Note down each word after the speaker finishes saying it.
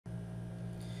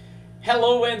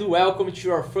Hello and welcome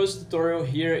to our first tutorial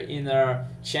here in our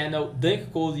channel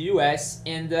Dunk Code US,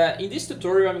 and in this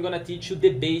tutorial I'm gonna teach you the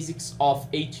basics of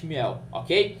HTML,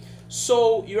 okay?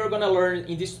 So you are gonna learn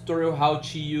in this tutorial how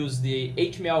to use the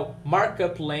HTML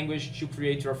markup language to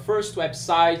create your first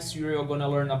websites. You are gonna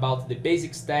learn about the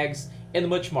basics tags and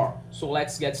much more. So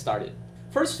let's get started.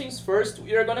 First things first,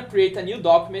 we are gonna create a new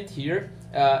document here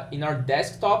in our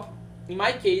desktop. In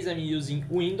my case, I'm using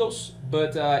Windows,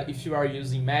 but if you are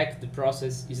using Mac, the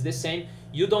process is the same.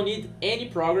 You don't need any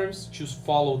programs to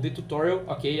follow the tutorial,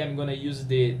 okay? I'm gonna use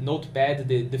the Notepad,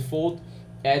 the default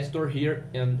editor here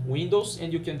in Windows,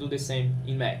 and you can do the same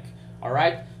in Mac, all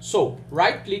right? So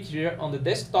right click here on the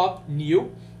desktop,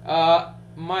 new.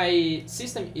 My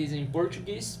system is in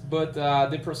Portuguese, but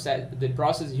the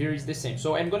process here is the same.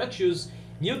 So I'm gonna choose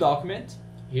new document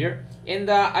here, and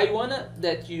I wanna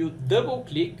that you double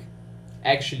click,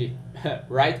 actually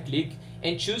right click,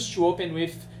 and choose to open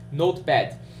with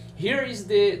Notepad. Here is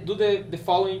the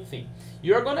following thing.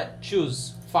 You're gonna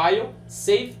choose file,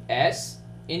 save as,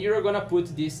 and you're gonna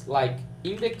put this like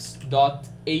index.html,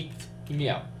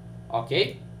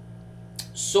 okay?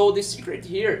 So the secret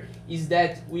here is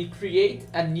that we create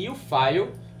a new file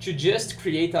to just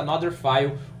create another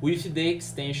file with the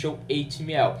extension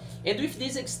HTML. And with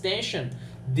this extension,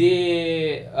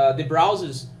 the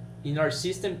browsers in our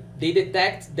system, they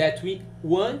detect that we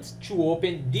want to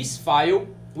open this file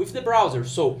with the browser.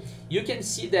 So you can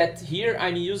see that here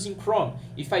I'm using Chrome.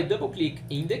 If I double click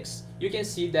index, you can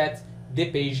see that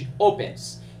the page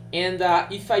opens. And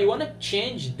if I want to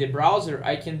change the browser,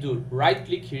 I can do right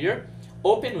click here,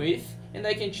 open with, and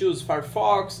I can choose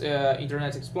Firefox,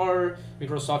 Internet Explorer,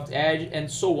 Microsoft Edge, and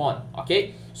so on,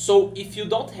 okay? So if you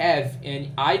don't have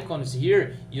any icons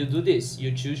here, you do this,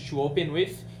 you choose to open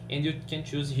with, and you can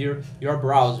choose here your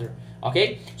browser,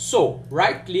 okay? So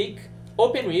right click,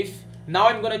 open with. Now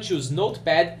I'm gonna choose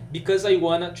Notepad because I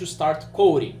want to start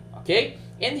coding, okay?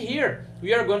 And here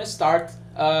we are gonna start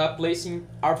placing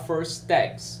our first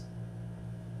tags.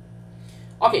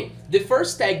 Okay, the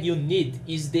first tag you need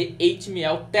is the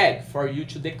HTML tag for you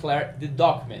to declare the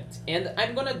document. And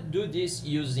I'm gonna do this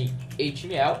using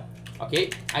HTML,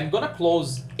 okay? I'm gonna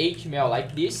close HTML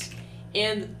like this.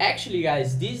 And actually,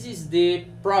 guys, this is the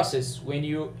process when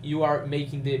you are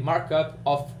making the markup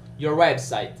of your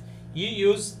website. You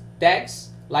use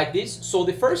tags like this. So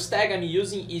the first tag I'm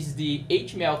using is the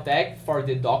HTML tag for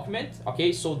the document,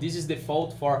 okay? So this is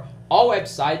default for all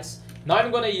websites. Now I'm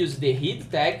gonna use the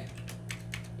head tag,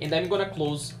 and I'm gonna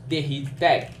close the head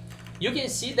tag. You can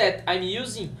see that I'm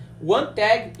using one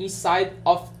tag inside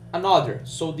of another.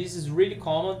 So this is really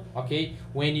common, okay,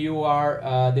 when you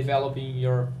are developing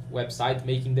your website,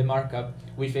 making the markup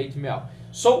with HTML.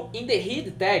 So in the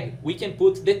head tag, we can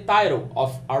put the title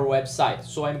of our website.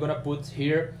 So I'm gonna put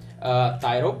here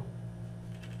title,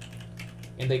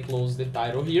 and I close the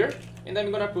title here, and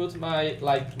I'm gonna put my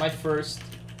first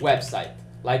website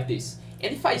like this.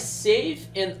 And if I save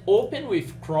and open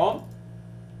with Chrome,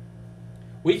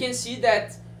 we can see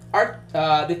that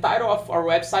the title of our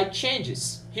website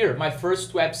changes. Here, my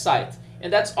first website.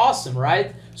 And that's awesome,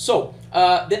 right? So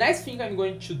the next thing I'm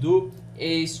going to do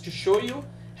is to show you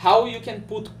how you can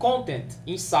put content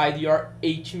inside your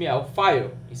HTML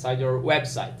file, inside your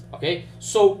website, okay?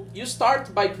 So you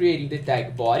start by creating the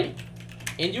tag body,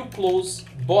 and you close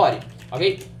body,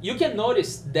 okay? You can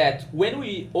notice that when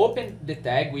we open the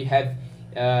tag, we have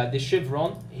the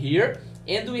chevron here,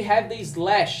 and we have the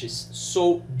slashes.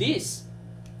 So this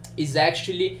is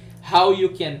actually how you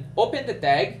can open the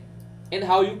tag and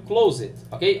how you close it,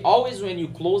 okay? Always when you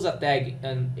close a tag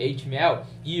in HTML,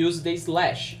 you use the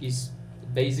slash, is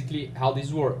basically how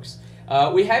this works.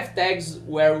 We have tags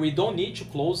where we don't need to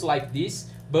close like this,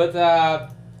 but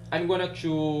I'm gonna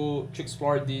to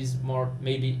explore this more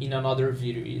maybe in another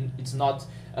video. It's not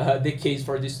the case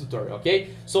for this tutorial, okay?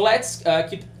 So let's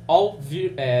keep all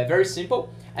very simple.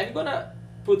 I'm gonna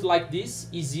put like this,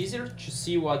 is easier to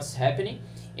see what's happening.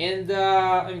 And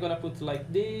I'm gonna put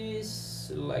like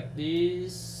this,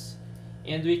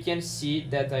 and we can see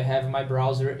that I have my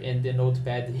browser and the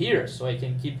Notepad here, so I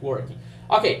can keep working.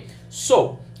 Okay,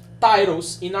 so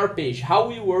titles in our page. How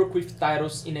we work with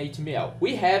titles in HTML?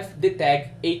 We have the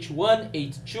tag h1,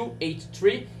 h2,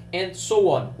 h3, and so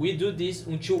on. We do this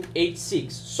until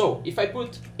h6. So if I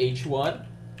put h1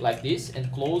 like this and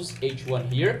close h1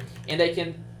 here, and I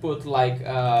can put like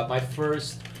my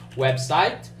first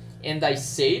website, and I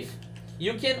save.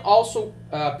 You can also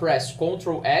press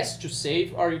Ctrl S to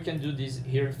save, or you can do this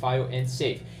here in File and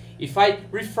Save. If I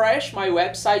refresh my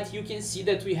website, you can see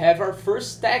that we have our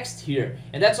first text here,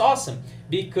 and that's awesome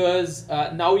because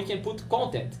now we can put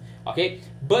content. okay?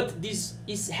 But this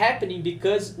is happening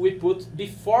because we put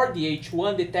before the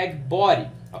h1 the tag body,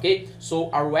 okay? So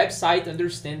our website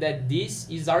understand that this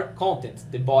is our content,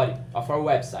 the body of our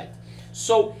website.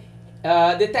 So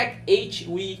the tag h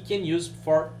we can use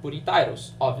for putting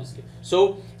titles, obviously.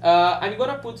 So I'm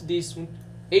gonna put this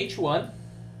h1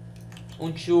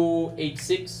 onto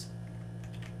h6.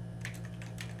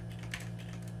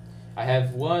 I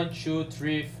have 1, 2,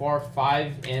 3, 4,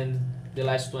 5, and the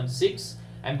last one 6.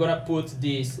 I'm gonna put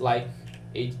this like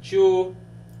h2,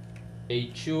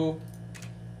 h2,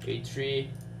 h3,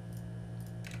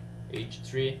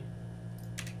 h3,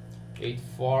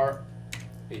 h4,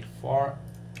 h4,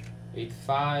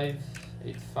 h5,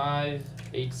 h5,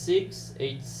 h6,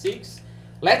 h6.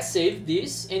 Let's save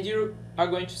this, and you are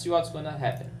going to see what's gonna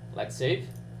happen. Let's save,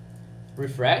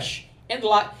 refresh, and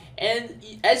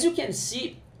as you can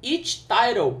see, each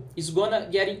title is gonna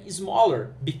getting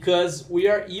smaller because we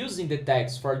are using the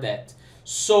tags for that.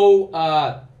 So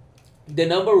the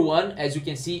number 1, as you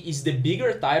can see, is the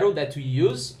bigger title that we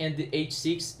use, and the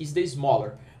h6 is the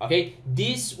smaller. Okay,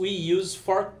 this we use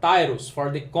for titles, for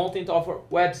the content of our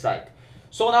website.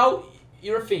 So now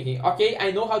you're thinking, okay, I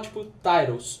know how to put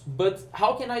titles, but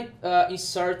how can I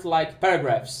insert like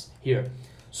paragraphs here?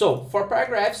 So for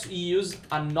paragraphs, we use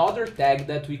another tag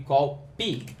that we call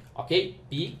p. Okay,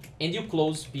 p, and you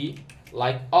close p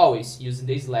like always using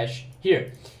the slash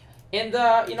here. And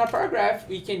in our paragraph,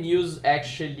 we can use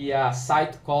actually a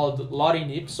site called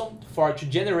Lorem Ipsum to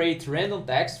generate random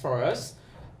text for us.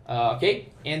 Okay,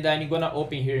 and I'm gonna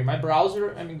open here in my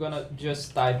browser. I'm gonna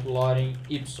just type Lorem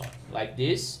Ipsum like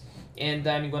this, and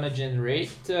I'm gonna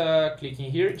generate,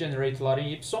 clicking here, generate Lorem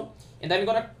Ipsum, and I'm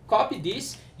gonna copy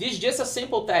this. This is just a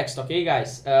simple text, okay,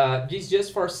 guys? This is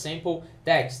just for simple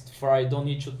text, for I don't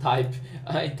need to type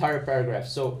entire paragraph.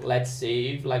 So let's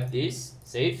save like this,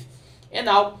 save, and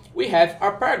now we have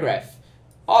our paragraph.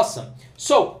 Awesome.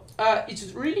 So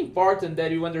it's really important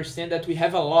that you understand that we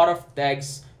have a lot of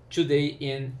tags today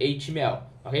in HTML.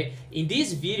 Okay, in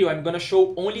this video I'm gonna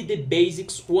show only the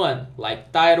basics one,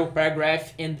 like title,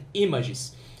 paragraph, and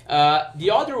images. The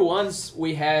other ones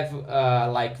we have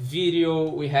like video,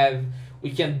 we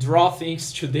can draw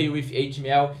things today with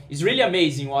HTML. It's really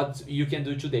amazing what you can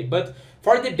do today. But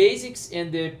for the basics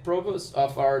and the purpose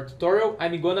of our tutorial,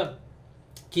 I'm gonna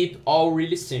keep all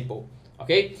really simple.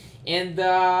 Okay, and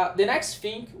the next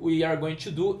thing we are going to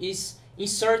do is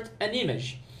insert an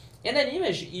image. And an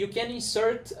image you can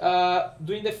insert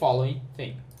doing the following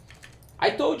thing. I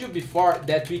told you before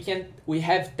that we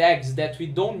have tags that we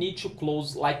don't need to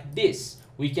close like this.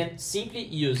 We can simply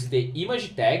use the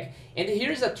image tag, and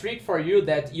here's a trick for you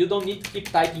that you don't need to keep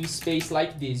typing space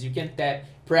like this. You can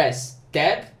press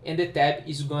tab, and the tab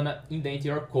is gonna indent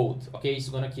your code. Okay, it's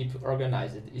gonna keep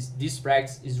organized. This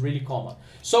practice is really common.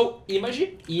 So image,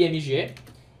 img,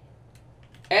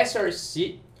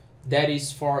 src, that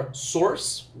is for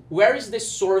source. Where is the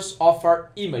source of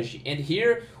our image? And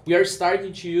here we are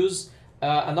starting to use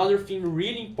another thing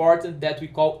really important that we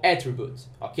call attribute.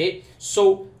 Okay,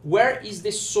 so where is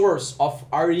the source of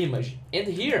our image? And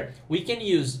here we can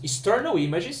use external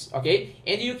images, okay,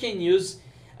 and you can use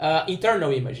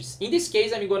internal images. In this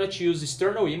case, I'm going to choose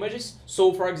external images.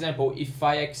 So for example, if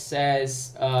I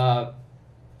access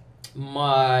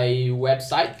my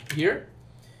website here,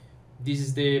 this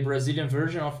is the Brazilian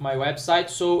version of my website.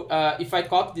 So if I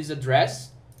copy this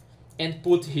address and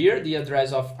put here the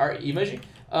address of our image,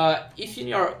 if in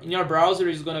your browser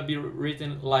is gonna be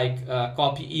written like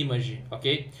copy image,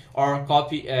 okay, or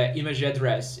copy image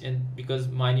address, and because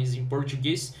mine is in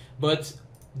Portuguese, but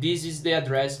this is the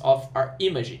address of our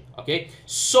image. Okay,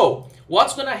 so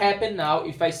what's gonna happen now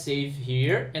if I save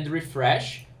here and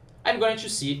refresh? I'm going to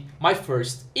see my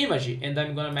first image, and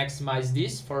I'm going to maximize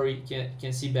this for you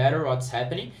can see better what's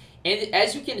happening. And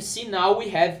as you can see now, we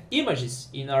have images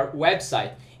in our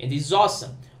website, and this is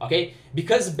awesome. Okay,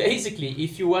 because basically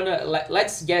if you want to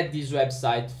let's get this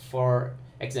website for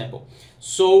example.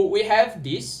 So we have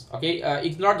this, okay,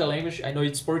 ignore the language, I know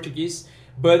it's Portuguese,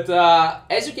 but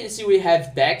as you can see, we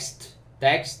have text,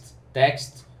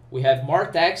 we have more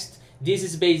text. This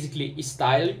is basically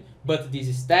styling, but this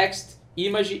is text,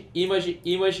 image,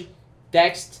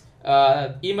 text,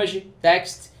 image,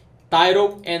 text,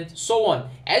 title, and so on.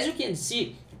 As you can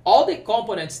see, all the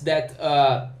components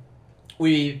that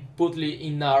we put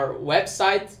in our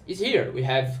website is here. We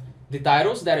have the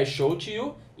titles that I showed to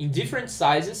you in different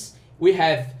sizes. We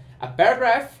have a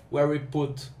paragraph where we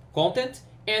put content,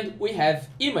 and we have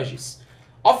images.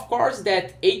 Of course,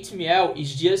 that HTML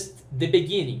is just the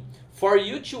beginning. For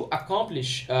you to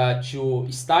accomplish, to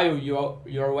style your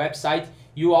website,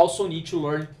 you also need to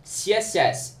learn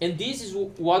CSS, and this is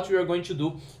what we are going to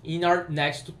do in our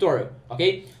next tutorial.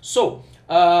 Okay, so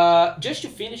just to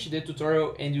finish the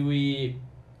tutorial and we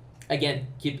again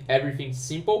keep everything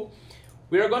simple,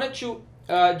 we are going to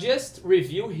just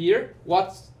review here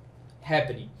what's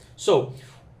happening. So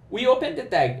we open the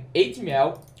tag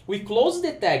HTML, we close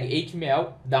the tag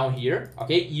HTML down here,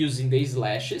 okay, using the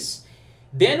slashes.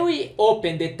 Then we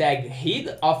open the tag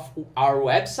head of our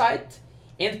website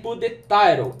and put the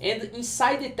title. And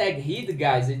inside the tag head,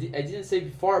 guys, I didn't say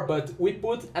before, but we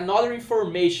put another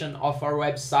information of our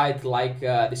website, like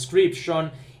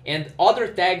description and other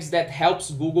tags that helps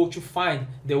Google to find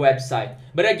the website.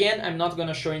 But again, I'm not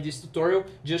gonna show in this tutorial,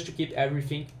 just to keep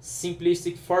everything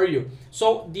simplistic for you.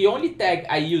 So the only tag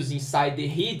I use inside the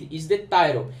head is the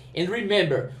title. And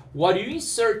remember, what you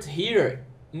insert here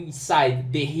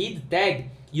inside the head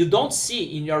tag, you don't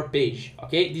see in your page.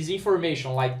 Okay, this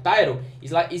information like title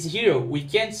is here, we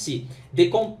can't see.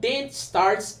 The content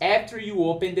starts after you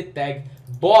open the tag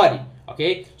body.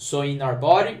 Okay, so in our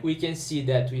body we can see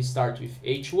that we start with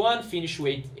H1, finish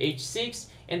with H6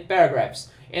 and paragraphs.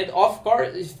 And of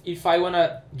course, if I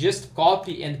wanna just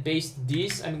copy and paste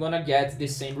this, I'm gonna get the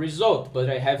same result, but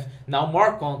I have now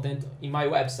more content in my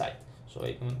website. So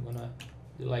I'm gonna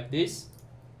do like this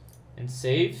and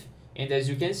save. And as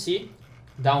you can see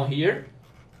down here,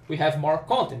 we have more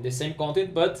content, the same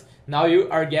content, but now you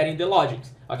are getting the logic.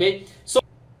 Okay, so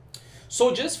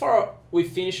just for we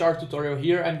finish our tutorial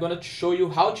here, I'm gonna show you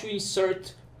how to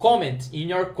insert comment in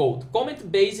your code.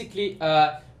 Comment basically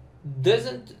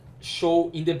doesn't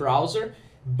show in the browser,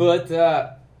 but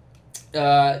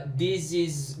this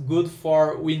is good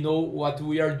for we know what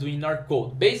we are doing in our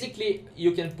code. Basically,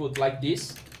 you can put like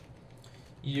this.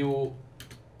 You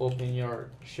open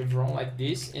your chevron like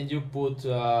this, and you put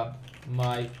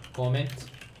my comment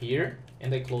here,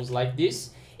 and I close like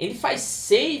this. And if I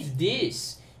save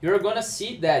this, you're gonna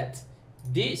see that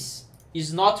this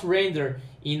is not rendered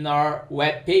in our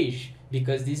web page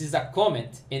because this is a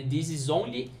comment, and this is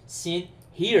only seen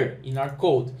here in our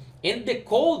code. And the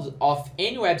code of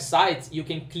any website, you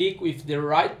can click with the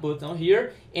right button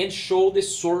here and show the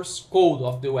source code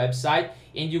of the website,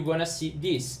 and you're gonna see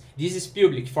this. This is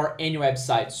public for any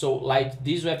website. So like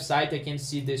this website, I can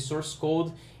see the source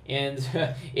code, and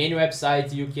any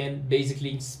website you can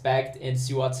basically inspect and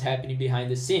see what's happening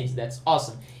behind the scenes. That's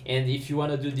awesome. And if you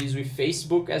want to do this with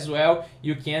Facebook as well,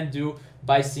 you can do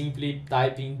by simply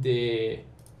typing the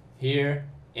here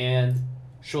and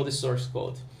show the source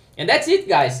code. And that's it,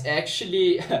 guys.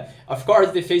 Actually, of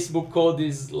course, the Facebook code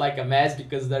is like a mess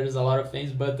because there is a lot of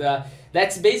things, but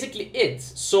that's basically it.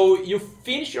 So you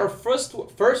finish your first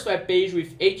web page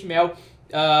with HTML.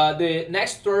 The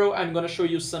next tutorial, I'm gonna show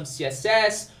you some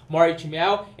CSS, more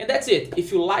HTML, and that's it.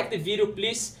 If you like the video,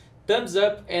 please thumbs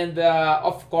up, and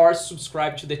of course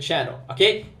subscribe to the channel.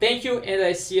 Okay, thank you, and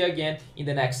I see you again in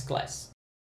the next class.